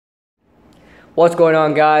What's going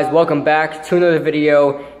on, guys? Welcome back to another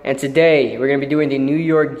video, and today we're going to be doing the New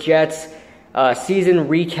York Jets season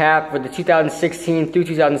recap for the 2016 through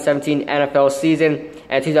 2017 NFL season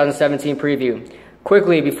and 2017 preview.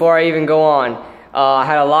 Quickly, before I even go on, I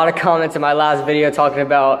had a lot of comments in my last video talking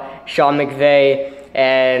about Sean McVay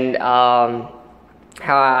and how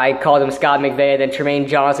I called him Scott McVay, then Tremaine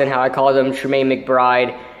Johnson, how I called him Tremaine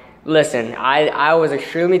McBride. Listen, I was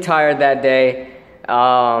extremely tired that day.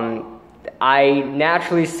 I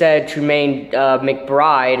naturally said Tremaine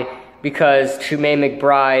McBride because Tremaine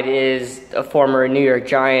McBride is a former New York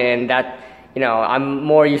Giant, and that, you know, I'm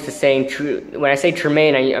more used to saying, when I say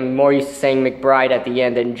Tremaine, I'm more used to saying McBride at the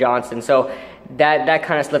end than Johnson. So that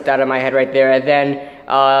kind of slipped out of my head right there. And then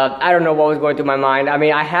I don't know what was going through my mind. I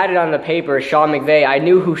mean, I had it on the paper, Sean McVay. I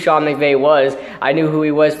knew who Sean McVay was. I knew who he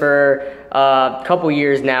was for a couple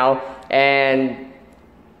years now. And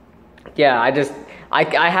yeah,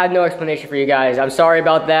 I had no explanation for you guys. I'm sorry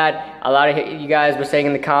about that. A lot of you guys were saying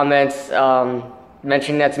in the comments,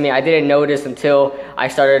 mentioning that to me. I didn't notice until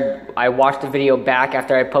I watched the video back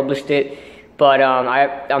after I published it. But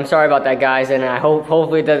I'm sorry about that, guys, and I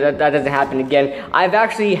hopefully that doesn't happen again. I've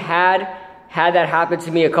actually had that happen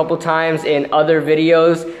to me a couple times in other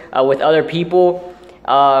videos with other people,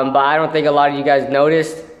 but I don't think a lot of you guys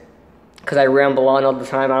noticed because I ramble on all the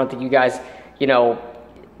time. I don't think you guys,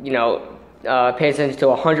 pay attention to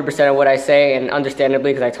 100% of what I say, and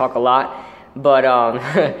understandably because I talk a lot. But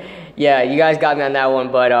yeah, you guys got me on that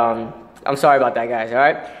one. But I'm sorry about that, guys. All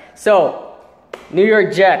right. So New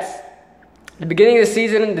York Jets. The beginning of the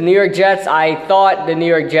season, the New York Jets, I thought the New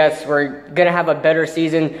York Jets were going to have a better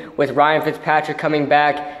season with Ryan Fitzpatrick coming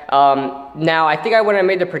back. Now, I think when I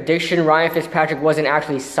made the prediction, Ryan Fitzpatrick wasn't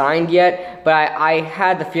actually signed yet, but I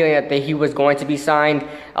had the feeling that he was going to be signed.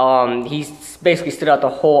 He basically stood out the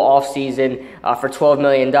whole offseason for $12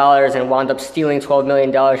 million and wound up stealing $12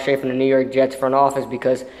 million straight from the New York Jets front office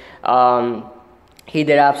because he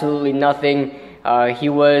did absolutely nothing. He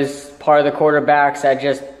was part of the quarterbacks that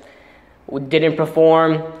just didn't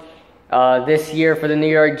perform this year for the New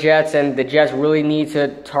York Jets, and the Jets really need to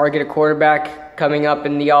target a quarterback coming up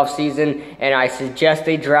in the offseason, and I suggest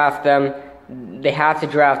they draft them. They have to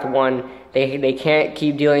draft one. They can't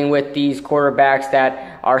keep dealing with these quarterbacks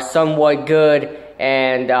that are somewhat good,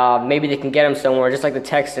 and maybe they can get them somewhere, just like the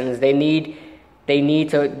Texans. They need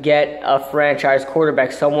to get a franchise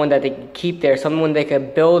quarterback, someone that they can keep there, someone they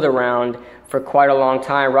can build around for quite a long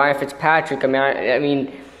time. Ryan Fitzpatrick, I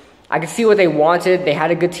mean, I could see what they wanted. They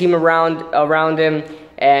had a good team around him,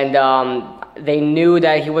 and they knew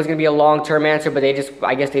that he was going to be a long-term answer, but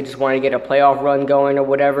I guess they just wanted to get a playoff run going or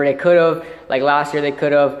whatever. They could have, like last year they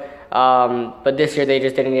could have, but this year they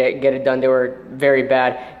just didn't get it done. They were very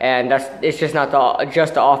bad, and it's just not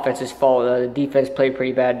just the offense's fault. The defense played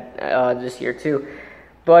pretty bad this year too,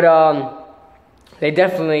 but they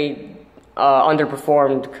definitely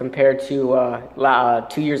underperformed compared to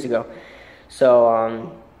 2 years ago.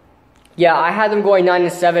 So yeah, I had them going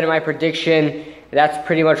 9-7 in my prediction. That's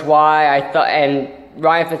pretty much why I thought, and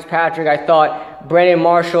Ryan Fitzpatrick, I thought Brandon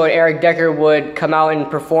Marshall and Eric Decker would come out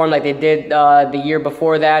and perform like they did the year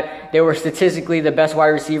before that. They were statistically the best wide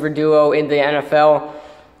receiver duo in the NFL.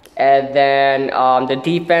 And then the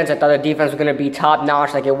defense, I thought the defense was going to be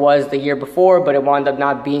top-notch like it was the year before, but it wound up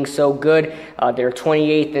not being so good. They were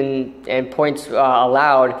 28th in points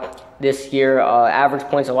allowed this year, average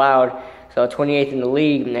points allowed. So 28th in the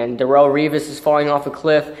league, and Darrelle Revis is falling off a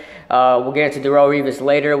cliff. We'll get into Darrelle Revis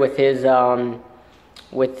later with his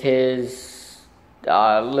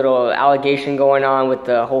little allegation going on with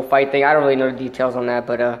the whole fight thing. I don't really know the details on that,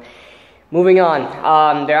 but moving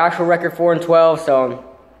on. Their actual record 4-12. So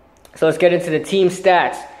let's get into the team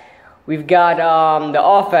stats. We've got the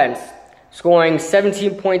offense scoring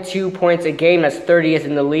 17.2 points a game. That's 30th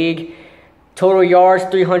in the league. Total yards,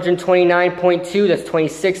 329.2, that's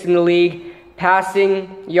 26th in the league.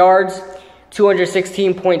 Passing yards,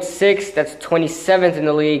 216.6, that's 27th in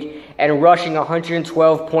the league. And rushing,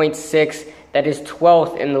 112.6, that is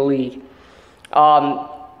 12th in the league.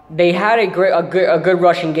 They had a good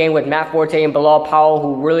rushing game with Matt Forte and Bilal Powell,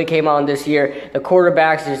 who really came on this year. The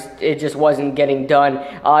quarterbacks, it just wasn't getting done.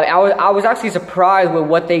 I was actually surprised with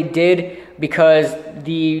what they did, because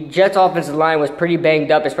the Jets' offensive line was pretty banged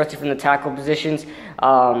up, especially from the tackle positions.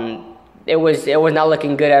 It was not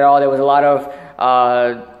looking good at all. There was a lot of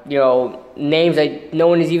names that no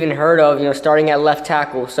one has even heard of, starting at left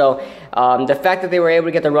tackle. So the fact that they were able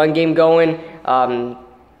to get the run game going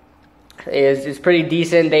is pretty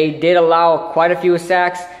decent. They did allow quite a bit of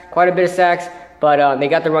sacks, but they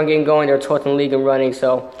got the run game going. They were 12th in the league in running,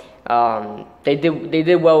 so they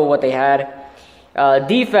did well with what they had.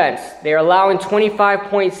 Defense, they're allowing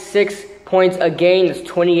 25.6 points a game. That's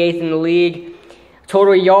 28th in the league.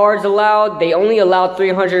 Total yards allowed, they only allowed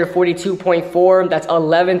 342.4. That's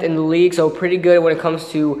 11th in the league, so pretty good when it comes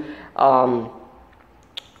to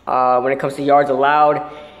yards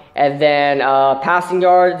allowed. And then passing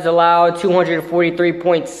yards allowed,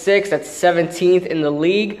 243.6. That's 17th in the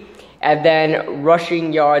league. And then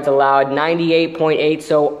rushing yards allowed, 98.8.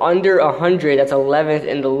 So under 100. That's 11th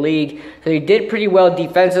in the league. So they did pretty well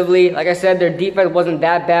defensively. Like I said, their defense wasn't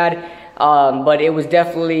that bad, but it was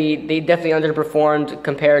they definitely underperformed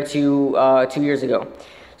compared to 2 years ago.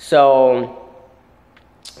 So,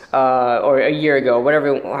 or a year ago,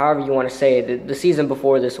 however you want to say it, the season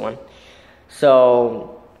before this one.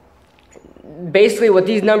 So basically, what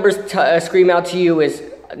these numbers scream out to you is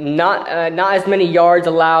not as many yards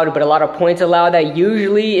allowed, but a lot of points allowed. That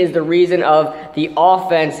usually is the reason of the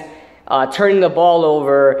offense turning the ball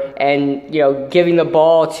over and giving the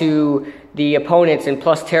ball to the opponents in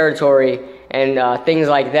plus territory and things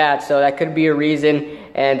like that. So that could be a reason.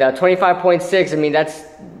 And 25.6, I mean, that's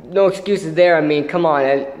no excuses there. I mean, come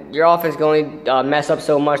on, your offense can only mess up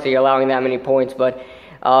so much that you're allowing that many points. But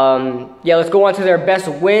yeah, let's go on to their best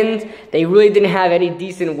wins. They really didn't have any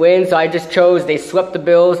decent wins, so I just chose they swept the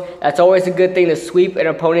Bills. That's always a good thing, to sweep an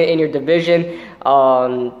opponent in your division.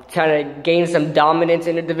 Trying to gain some dominance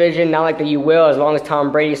in the division. Not like that you will, as long as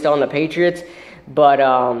Tom Brady's still on the Patriots. But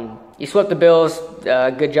you swept the Bills.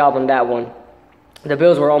 Good job on that one. The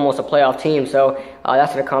Bills were almost a playoff team, so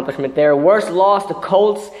that's an accomplishment there. Worst loss, the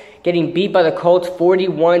Colts, getting beat by the Colts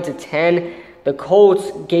 41-10. The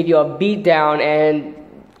Colts gave you a beatdown, and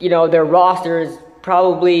their roster is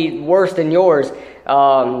probably worse than yours.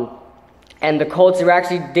 And the Colts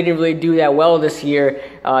actually didn't really do that well this year.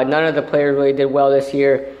 None of the players really did well this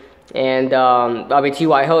year. And I mean,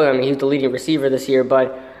 T.Y. Hilton, he was the leading receiver this year.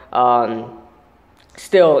 But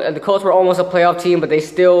still, the Colts were almost a playoff team, but they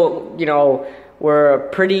still, were a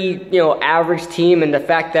pretty, average team. And the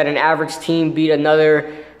fact that an average team beat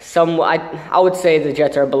another I would say the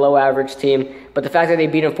Jets are a below average team, but the fact that they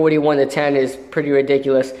beat them 41-10 is pretty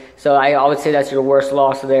ridiculous. So I would say that's your worst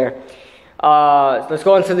loss there. Let's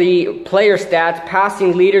go into the player stats.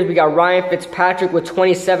 Passing leaders, we got Ryan Fitzpatrick with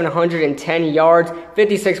 2,710 yards,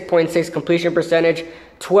 56.6 completion percentage,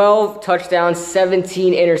 12 touchdowns,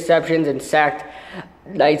 17 interceptions, and sacked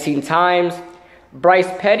 19 times. Bryce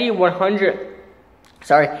Petty,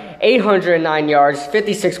 809 yards,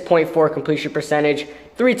 56.4 completion percentage,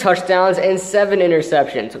 3 touchdowns, and 7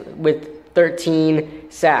 interceptions with 13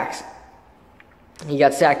 sacks. He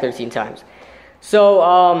got sacked 13 times.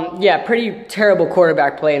 So, yeah, pretty terrible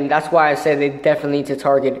quarterback play, and that's why I said they definitely need to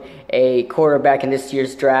target a quarterback in this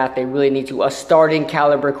year's draft. They really need a starting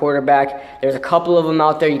caliber quarterback. There's a couple of them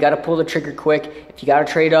out there. You got to pull the trigger quick. If you got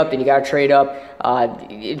to trade up, then you got to trade up.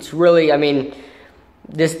 It's really, I mean,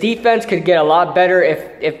 this defense could get a lot better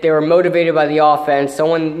if they were motivated by the offense.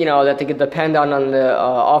 Someone, that they could depend on the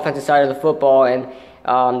offensive side of the football. And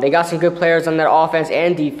they got some good players on that offense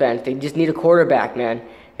and defense. They just need a quarterback, man.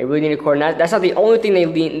 They really need a quarterback. That's not the only thing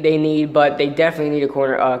they need, but they definitely need a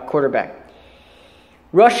quarterback.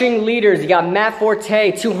 Rushing leaders, you got Matt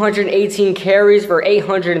Forte, 218 carries for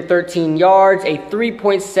 813 yards, a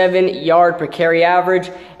 3.7 yard per carry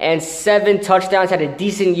average, and 7 touchdowns. Had a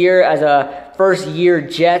decent year as a first-year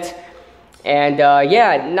Jet. And,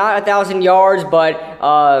 yeah, not 1,000 yards, but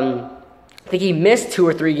I think he missed 2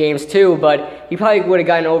 or 3 games too, but he probably would have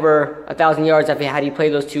gotten over 1,000 yards had he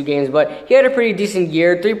played those 2 games. But he had a pretty decent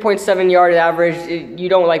year, 3.7 yard average. You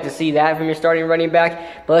don't like to see that from your starting running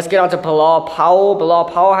back. But let's get on to Bilal Powell. Bilal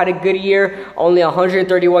Powell had a good year, only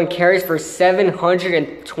 131 carries for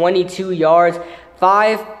 722 yards,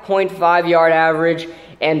 5.5 yard average,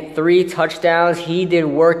 and 3 touchdowns. He did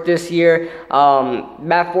work this year.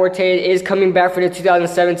 Matt Forte is coming back for the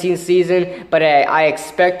 2017 season, but I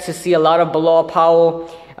expect to see a lot of Bilal Powell.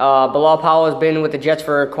 Bilal Powell has been with the Jets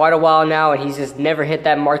for quite a while now, and he's just never hit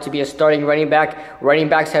that mark to be a starting running back. Running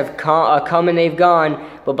backs have come and they've gone,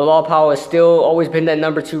 but Bilal Powell has still always been that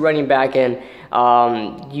number 2 running back, and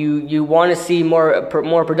you want to see more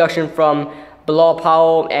production from Bilal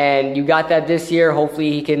Powell, and you got that this year.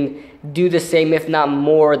 Hopefully he can do the same, if not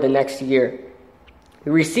more, the next year. The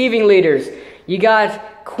receiving leaders, you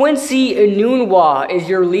got Quincy Enunwa is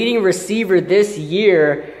your leading receiver this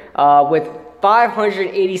year with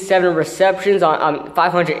 587 receptions on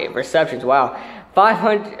 508 receptions. Wow.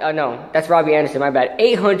 500 no, that's Robbie Anderson, my bad.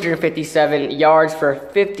 857 yards for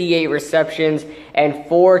 58 receptions and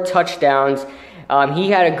 4 touchdowns.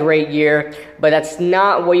 He had a great year, but that's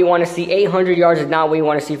not what you want to see. 800 yards is not what you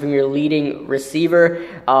want to see from your leading receiver.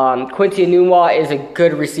 Quincy Enunwa is a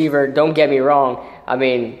good receiver, don't get me wrong. I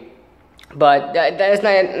mean, but that's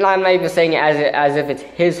not, I'm not even saying it as if it's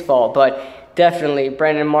his fault, but definitely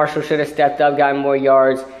Brandon Marshall should have stepped up, gotten more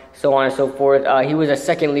yards, so on and so forth. He was a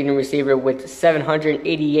second leading receiver with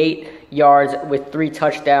 788 yards with 3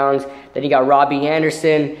 touchdowns. Then you got Robbie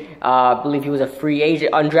Anderson. I believe he was a free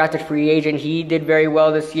agent, undrafted free agent. He did very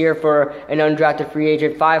well this year for an undrafted free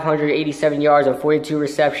agent. 587 yards on 42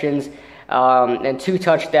 receptions and 2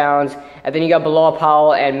 touchdowns. And then you got Bilal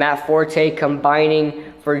Powell and Matt Forte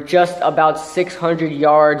combining for just about 600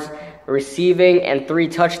 yards receiving and 3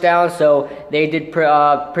 touchdowns. So they did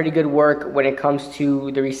pretty good work when it comes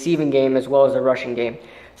to the receiving game as well as the rushing game.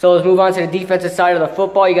 So let's move on to the defensive side of the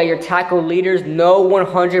football. You got your tackle leaders. No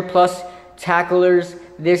 100-plus tacklers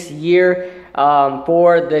this year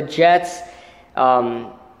for the Jets.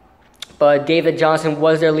 But David Johnson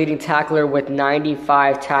was their leading tackler with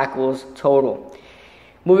 95 tackles total.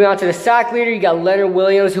 Moving on to the sack leader, you got Leonard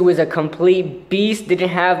Williams, who is a complete beast. Didn't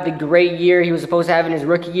have the great year he was supposed to have in his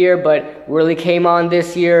rookie year, but really came on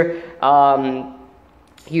this year.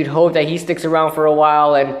 You'd hope that he sticks around for a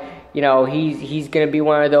while, and you know he's going to be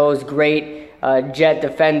one of those great Jet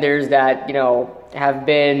defenders that have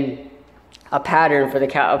been a pattern for the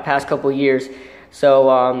past couple years.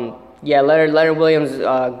 So yeah, Leonard Williams,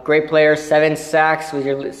 great player, 7 sacks, was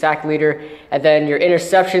your sack leader. And then your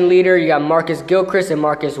interception leader, you got Marcus Gilchrist and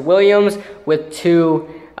Marcus Williams with 2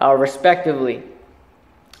 respectively.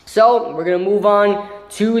 So we're going to move on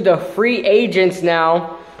to the free agents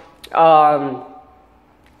now.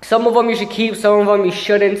 Some of them you should keep, some of them you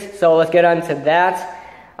shouldn't. So let's get on to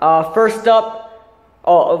that. First up,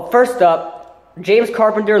 James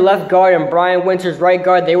Carpenter, left guard, and Brian Winters, right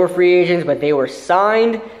guard. They were free agents, but they were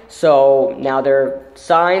signed. So now they're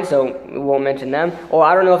signed, so we won't mention them. Or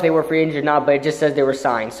I don't know if they were free agents or not, but it just says they were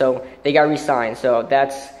signed. So they got re-signed. So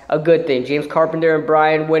that's a good thing. James Carpenter and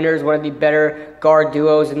Brian Winters, one of the better guard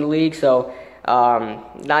duos in the league. So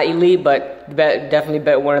not elite, but definitely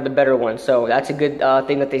one of the better ones. So that's a good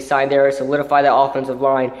thing that they signed there. Solidify that offensive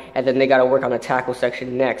line, and then they got to work on the tackle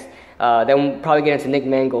section next. Then we'll probably get into Nick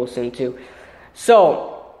Mangold soon too.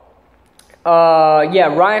 So,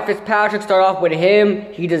 yeah, Ryan Fitzpatrick, start off with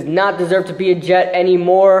him. He does not deserve to be a Jet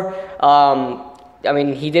anymore. I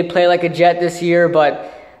mean, he did play like a Jet this year,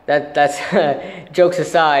 but that's jokes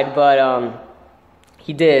aside, but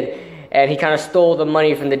he did. And he kind of stole the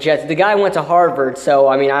money from the Jets. The guy went to Harvard, so,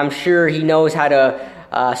 I mean, I'm sure he knows how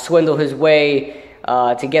to swindle his way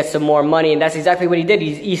to get some more money, and that's exactly what he did.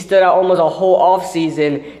 He stood out almost a whole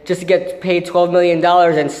offseason just to get paid $12 million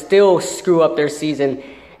and still screw up their season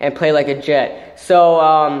and play like a Jet.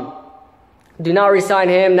 So do not re-sign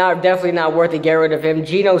him. Definitely not worth it. Get rid of him.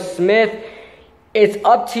 Geno Smith, it's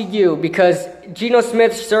up to you, because Geno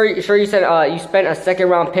Smith, sure you said you spent a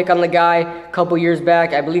second-round pick on the guy a couple years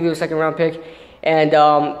back. I believe it was a second-round pick. And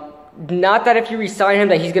not that if you re-sign him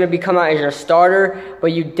that he's going to come out as your starter,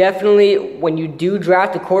 but you definitely, when you do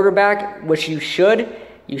draft a quarterback, which you should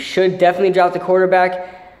definitely draft a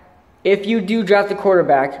quarterback. If you do draft a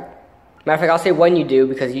quarterback, matter of fact, I'll say when you do,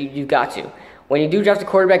 because you've got to. When you do draft a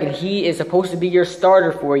quarterback and he is supposed to be your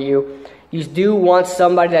starter for you, you do want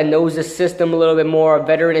somebody that knows the system a little bit more, a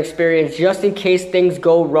veteran experience, just in case things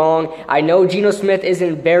go wrong. I know Geno Smith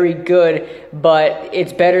isn't very good, but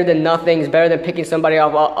it's better than nothing. It's better than picking somebody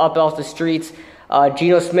up off the streets.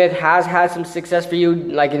 Geno Smith has had some success for you,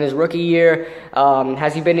 like in his rookie year.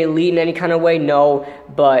 Has he been elite in any kind of way? No.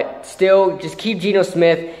 But still, just keep Geno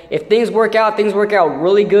Smith. If things work out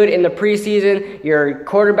really good in the preseason. Your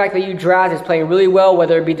quarterback that you draft is playing really well,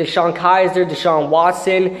 whether it be Deshaun Kaiser, Deshaun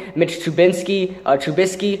Watson, Mitch Trubisky.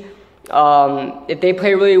 If they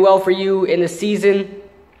play really well for you in the season,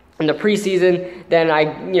 in the preseason, then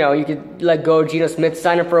you could let go of Geno Smith,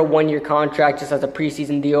 sign him for a 1-year contract just as a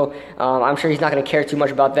preseason deal. I'm sure he's not going to care too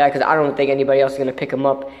much about that, because I don't think anybody else is going to pick him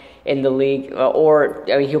up in the league.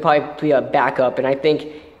 He'll probably be a backup, and I think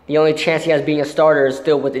the only chance he has being a starter is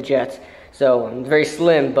still with the Jets. So very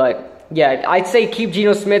slim, but yeah, I'd say keep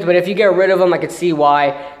Geno Smith, but if you get rid of him, I could see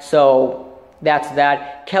why. So that's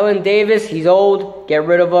that. Kellen Davis, he's old, get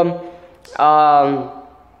rid of him.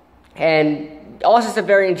 And also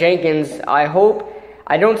Severian Jenkins, I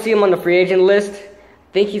don't see him on the free agent list.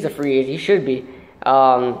 I think he's a free agent. He should be,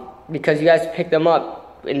 because you guys picked him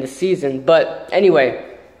up in the season. But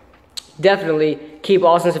anyway, definitely keep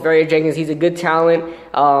Austin Severian Jenkins. He's a good talent.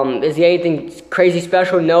 Is he anything crazy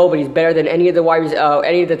special? No, but he's better than any of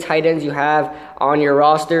the tight ends you have on your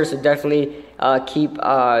roster. So definitely keep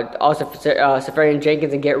Austin Severian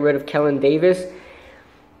Jenkins and get rid of Kellen Davis.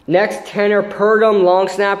 Next, Tanner Purdom, long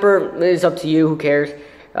snapper. It's up to you. Who cares?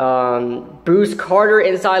 Bruce Carter,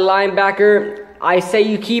 inside linebacker. I say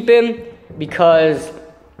you keep him because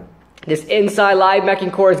this inside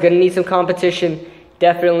linebacking core is going to need some competition.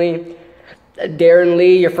 Definitely. Darren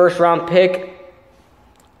Lee, your first round pick.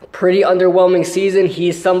 Pretty underwhelming season.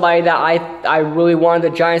 He's somebody that I really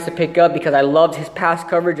wanted the Giants to pick up because I loved his pass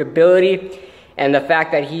coverage ability and the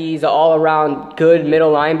fact that he's an all-around good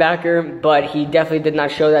middle linebacker, but he definitely did not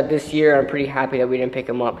show that this year. I'm pretty happy that we didn't pick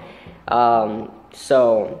him up. And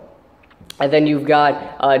then you've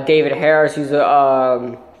got David Harris, who's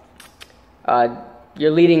your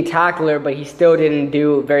leading tackler, but he still didn't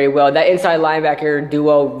do very well. That inside linebacker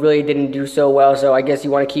duo really didn't do so well, so I guess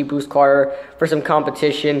you want to keep Bruce Carter for some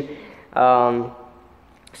competition.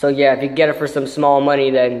 So yeah, if you get it for some small money,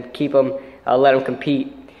 then keep him, let him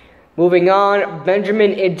compete. Moving on,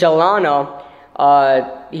 Benjamin Ijolana,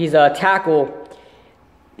 he's a tackle.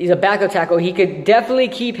 He's a backup tackle. He could definitely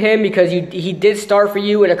keep him because he did start for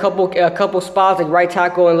you in a couple spots, like right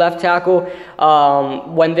tackle and left tackle,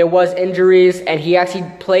 when there was injuries, and he actually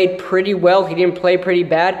played pretty well. He didn't play pretty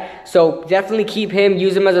bad. So definitely keep him.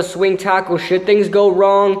 Use him as a swing tackle. Should things go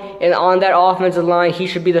wrong and on that offensive line, he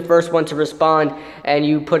should be the first one to respond, and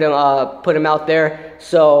you put him out there.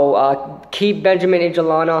 So keep Benjamin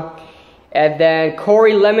Ijolana. And then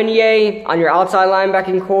Corey Lemonier on your outside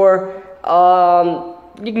linebacking core.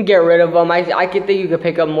 You can get rid of them. I could think you could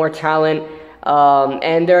pick up more talent.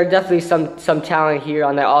 And there are definitely some talent here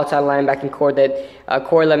on that outside linebacking core that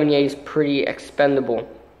Corey Lemonier is pretty expendable.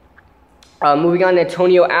 Moving on to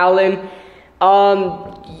Antonio Allen.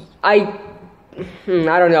 I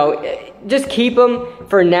don't know. Just keep him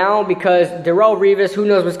for now because Darrelle Revis, who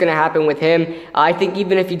knows what's going to happen with him. I think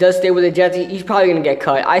even if he does stay with the Jets, he's probably going to get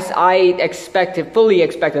cut. I fully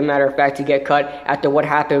expect, as a matter of fact, to get cut after what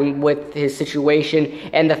happened with his situation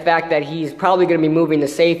and the fact that he's probably going to be moving to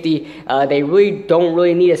safety. They really don't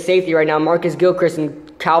need a safety right now. Marcus Gilchrist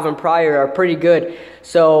and Calvin Pryor are pretty good.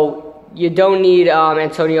 So you don't need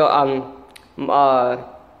Antonio...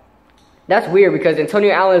 That's weird because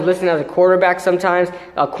Antonio Allen is listed as a quarterback sometimes,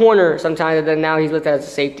 a corner sometimes, and then now he's listed as a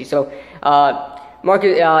safety. So,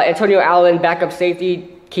 Antonio Allen, backup safety,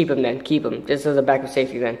 keep him then. Keep him. This is a backup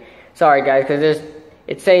safety then. Sorry, guys, because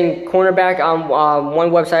it's saying cornerback on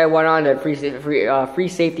one website I went on and free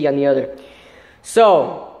safety on the other.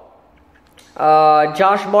 So,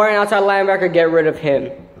 Josh Martin, outside linebacker, get rid of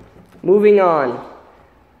him. Moving on.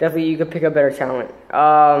 Definitely you could pick up better talent.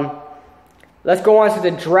 Let's go on to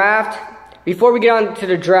the draft. Before we get on to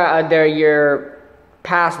the draft, your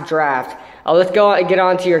past draft, let's get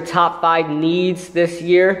on to your top 5 needs this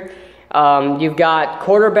year. You've got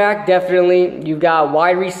quarterback, definitely. You've got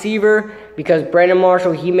wide receiver because Brandon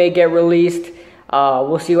Marshall, he may get released.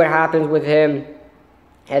 We'll see what happens with him.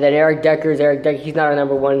 And then Eric Decker, he's not a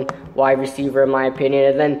number 1 wide receiver in my opinion.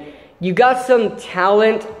 And then you got some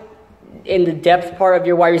talent in the depth part of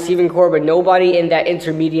your wide receiving core, but nobody in that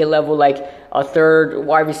intermediate level, like a 3rd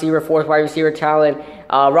wide receiver, 4th wide receiver talent.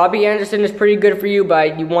 Robbie Anderson is pretty good for you,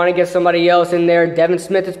 but you want to get somebody else in there. Devin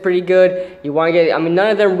Smith is pretty good. You want to get,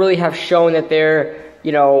 none of them really have shown that they're,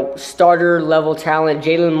 starter level talent.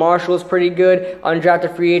 Jalen Marshall is pretty good,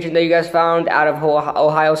 undrafted free agent that you guys found out of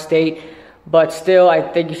Ohio State. But still, I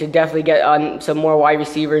think you should definitely get some more wide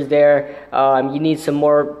receivers there. You need some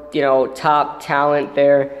more, top talent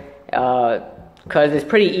there. Because it's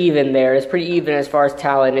pretty even there. It's pretty even as far as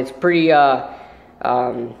talent. It's pretty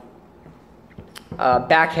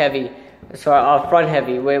back heavy, so front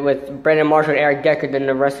heavy with Brandon Marshall and Eric Decker. Then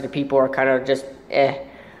the rest of the people are kind of just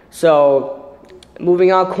So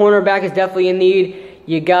moving on, cornerback is definitely a need.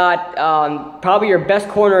 You got probably your best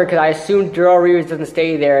corner because I assume Darrelle Revis doesn't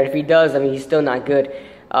stay there. If he does, he's still not good.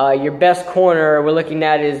 Your best corner we're looking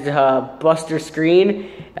at is Buster Screen.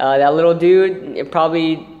 That little dude,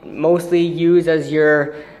 probably mostly used as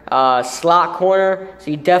your slot corner,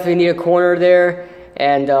 so you definitely need a corner there.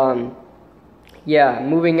 And yeah,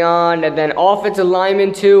 moving on, and then offensive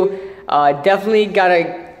lineman too. Definitely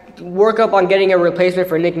gotta work up on getting a replacement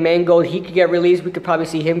for Nick Mangold. He could get released. We could probably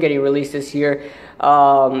see him getting released this year,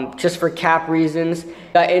 just for cap reasons.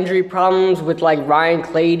 Got injury problems with like Ryan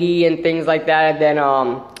Clady and things like that. And then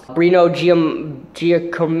Brino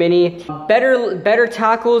Giacomini. Better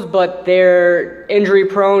tackles, but they're injury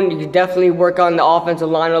prone. You can definitely work on the offensive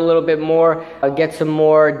line a little bit more. Get some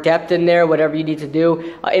more depth in there, whatever you need to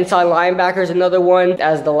do. Inside linebacker is another one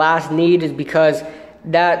as the last need, is because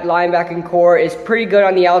that linebacking core is pretty good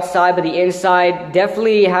on the outside, but the inside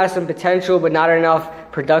definitely has some potential, but not enough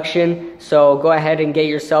production. So go ahead and get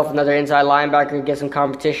yourself another inside linebacker and get some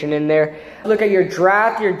competition in there. Look at your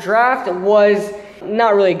draft. Your draft was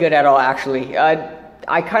Not really good at all, actually.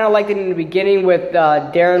 I kind of liked it in the beginning with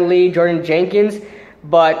Darren Lee, Jordan Jenkins,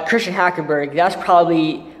 but Christian Hackenberg, that's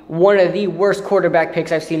probably one of the worst quarterback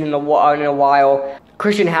picks I've seen in a while.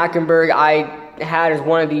 Christian Hackenberg, I had as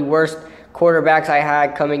one of the worst quarterbacks I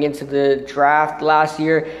had coming into the draft last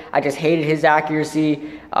year. I just hated his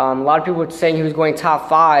accuracy. A lot of people were saying he was going top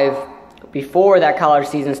 5 before that college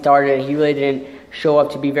season started, and he really didn't show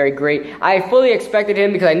up to be very great. I fully expected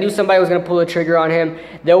him because I knew somebody was going to pull the trigger on him.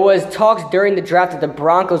 There was talks during the draft that the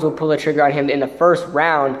Broncos would pull the trigger on him in the first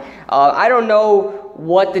round. I don't know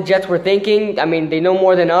what the Jets were thinking. I mean, they know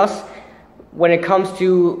more than us when it comes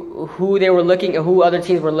to who other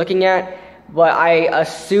teams were looking at. But I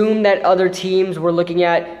assume that other teams were looking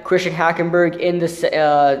at Christian Hackenberg in the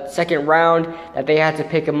second round, that they had to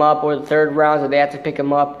pick him up, or the third round, that they had to pick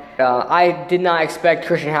him up. I did not expect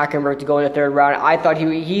Christian Hackenberg to go in the third round. I thought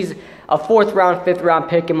he's a 4th round, 5th round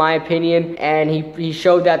pick in my opinion, and he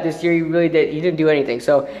showed that this year. He didn't do anything.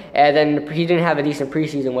 So, and then he didn't have a decent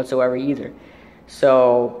preseason whatsoever either.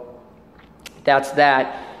 So that's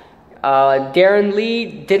that. Darren Lee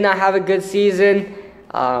did not have a good season.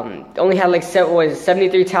 Only had like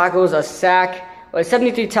 73 tackles, a sack. Well,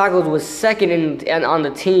 73 tackles was second on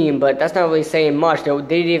the team, but that's not really saying much. They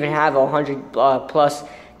didn't even have a 100 plus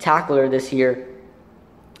tackler this year.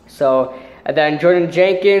 So, and then Jordan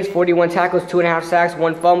Jenkins, 41 tackles, 2.5 sacks,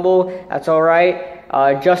 1 fumble. That's all right.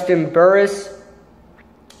 Justin Burris,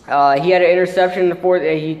 he had an interception in the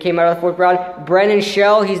 4th. He came out of the 4th round. Brennan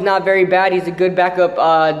Shell, he's not very bad. He's a good backup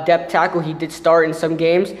depth tackle. He did start in some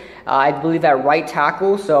games. I believe at right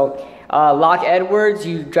tackle. So, Locke Edwards,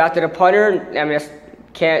 you drafted a punter. I mean, I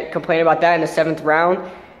can't complain about that in the 7th round.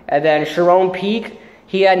 And then Sharon Peak,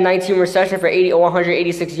 he had 19 receptions for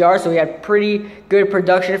 186 yards. So he had pretty good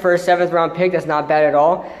production for a 7th round pick. That's not bad at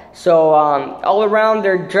all. So all around,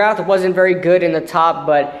 their draft wasn't very good in the top,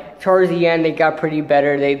 but towards the end, they got pretty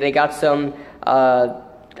better. They got some,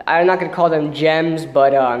 I'm not going to call them gems,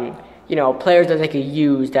 but, players that they could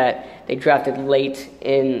use that they drafted late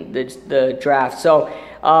in the draft. So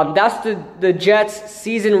that's the Jets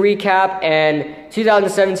season recap and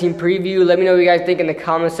 2017 preview. Let me know what you guys think in the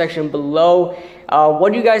comment section below.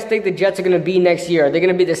 What do you guys think the Jets are going to be next year? Are they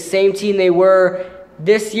going to be the same team they were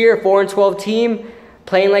this year, 4-12 team,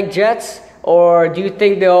 playing like Jets? Or do you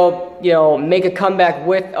think they'll, make a comeback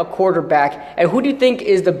with a quarterback? And who do you think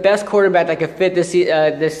is the best quarterback that could fit the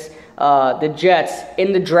Jets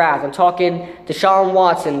in the draft? I'm talking Deshaun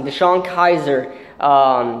Watson, Deshaun Kaiser,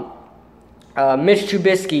 Mitch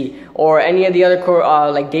Trubisky, or any of the other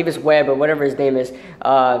like Davis Webb or whatever his name is,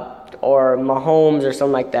 or Mahomes or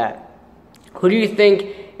something like that. Who do you think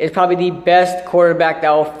is probably the best quarterback that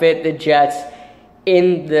will fit the Jets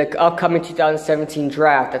in the upcoming 2017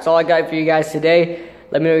 draft? That's all I got for you guys today.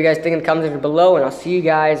 Let me know what you guys think in the comments below, and I'll see you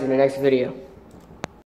guys in the next video.